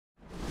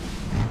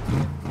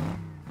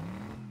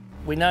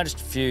We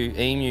noticed a few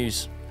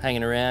emus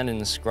hanging around in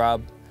the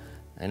scrub,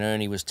 and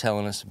Ernie was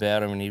telling us about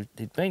them, and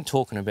he'd been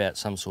talking about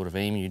some sort of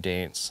emu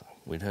dance.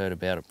 We'd heard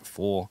about it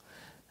before.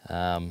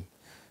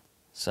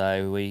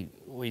 So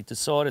we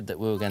decided that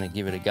we were going to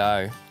give it a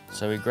go.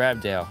 So we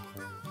grabbed our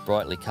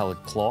brightly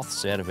coloured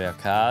cloths out of our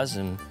cars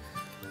and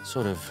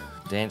sort of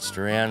danced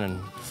around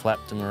and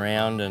flapped them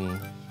around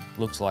and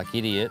looked like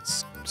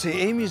idiots.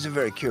 See, emus are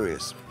very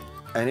curious,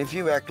 and if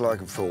you act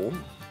like a fool,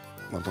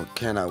 I thought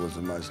Kenno was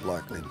the most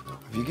likely.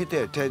 If you get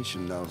their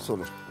attention, they'll sort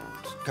of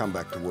come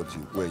back towards you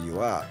where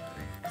you are.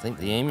 I think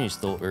the emus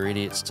thought we were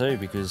idiots too,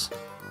 because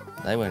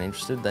they weren't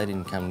interested, they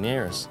didn't come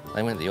near us.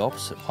 They went the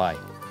opposite way.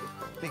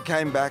 He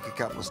came back a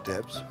couple of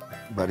steps,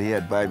 but he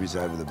had babies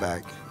over the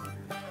back,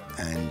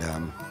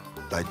 and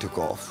they took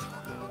off.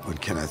 When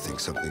Kenno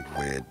thinks something's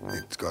weird,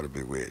 it's got to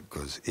be weird,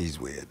 because he's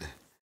weird.